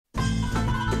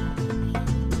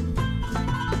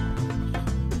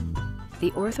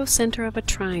The orthocenter of a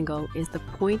triangle is the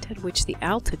point at which the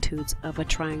altitudes of a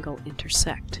triangle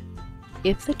intersect.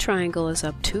 If the triangle is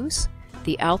obtuse,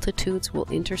 the altitudes will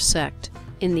intersect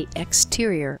in the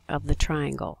exterior of the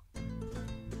triangle.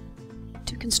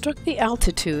 To construct the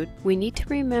altitude, we need to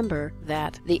remember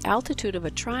that the altitude of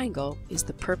a triangle is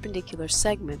the perpendicular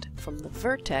segment from the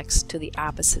vertex to the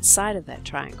opposite side of that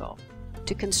triangle.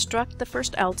 To construct the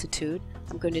first altitude,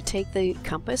 I'm going to take the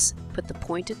compass, put the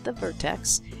point at the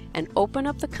vertex, and open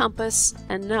up the compass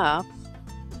enough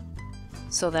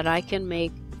so that I can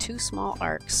make two small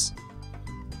arcs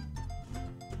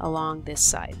along this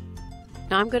side.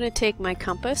 Now I'm going to take my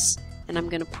compass and I'm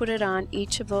going to put it on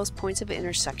each of those points of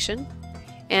intersection,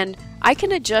 and I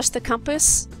can adjust the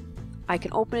compass. I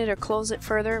can open it or close it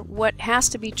further. What has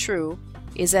to be true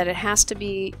is that it has to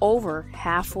be over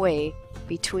halfway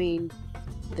between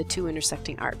the two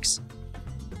intersecting arcs.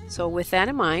 So with that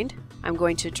in mind, I'm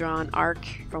going to draw an arc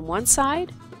from one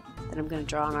side, then I'm going to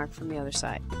draw an arc from the other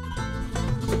side.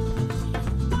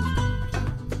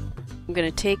 I'm going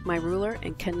to take my ruler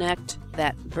and connect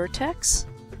that vertex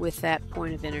with that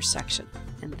point of intersection.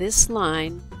 And this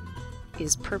line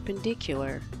is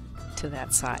perpendicular to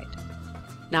that side.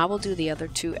 Now we'll do the other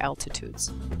two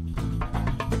altitudes.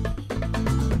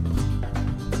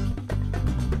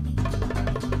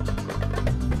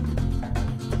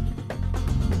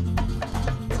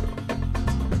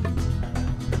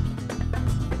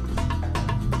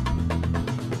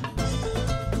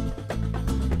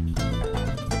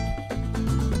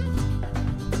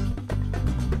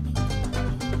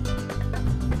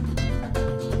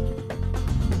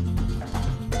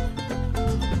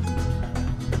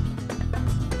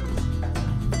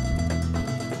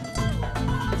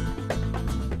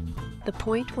 The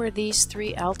point where these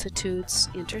three altitudes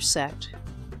intersect,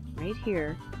 right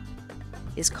here,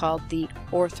 is called the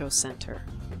orthocenter.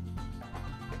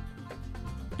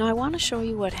 Now I want to show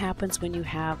you what happens when you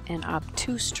have an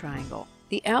obtuse triangle.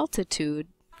 The altitude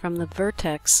from the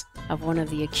vertex of one of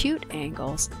the acute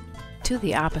angles to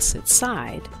the opposite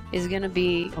side is going to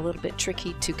be a little bit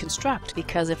tricky to construct,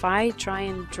 because if I try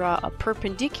and draw a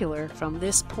perpendicular from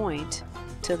this point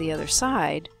to the other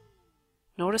side,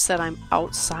 notice that I'm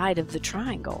outside of the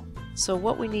triangle. So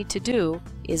what we need to do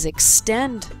is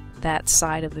extend that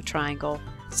side of the triangle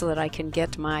so that I can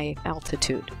get my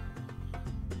altitude.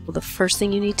 Well, the first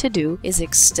thing you need to do is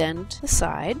extend the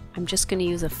side. I'm just going to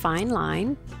use a fine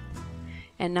line,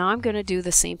 and now I'm going to do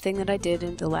the same thing that I did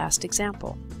in the last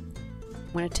example.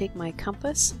 I'm going to take my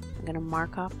compass, I'm going to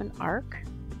mark off an arc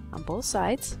on both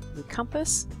sides of the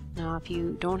compass. Now if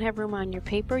you don't have room on your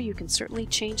paper, you can certainly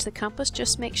change the compass.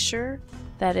 Just make sure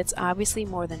that it's obviously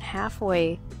more than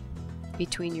halfway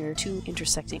between your two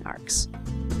intersecting arcs.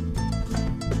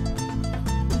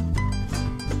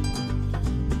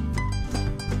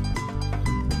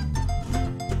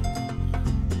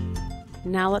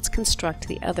 Now let's construct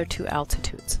the other two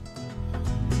altitudes.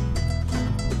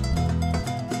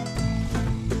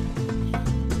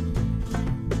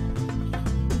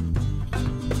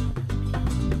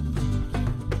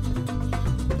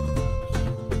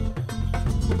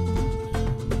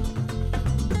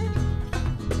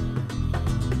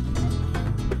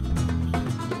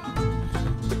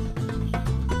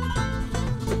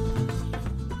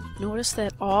 Notice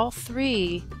that all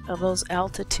three of those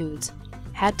altitudes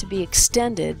had to be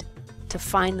extended to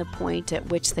find the point at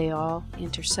which they all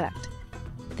intersect.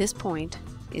 This point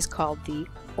is called the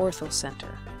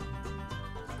orthocenter.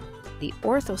 The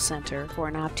orthocenter for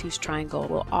an obtuse triangle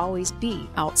will always be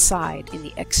outside in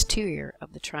the exterior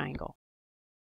of the triangle.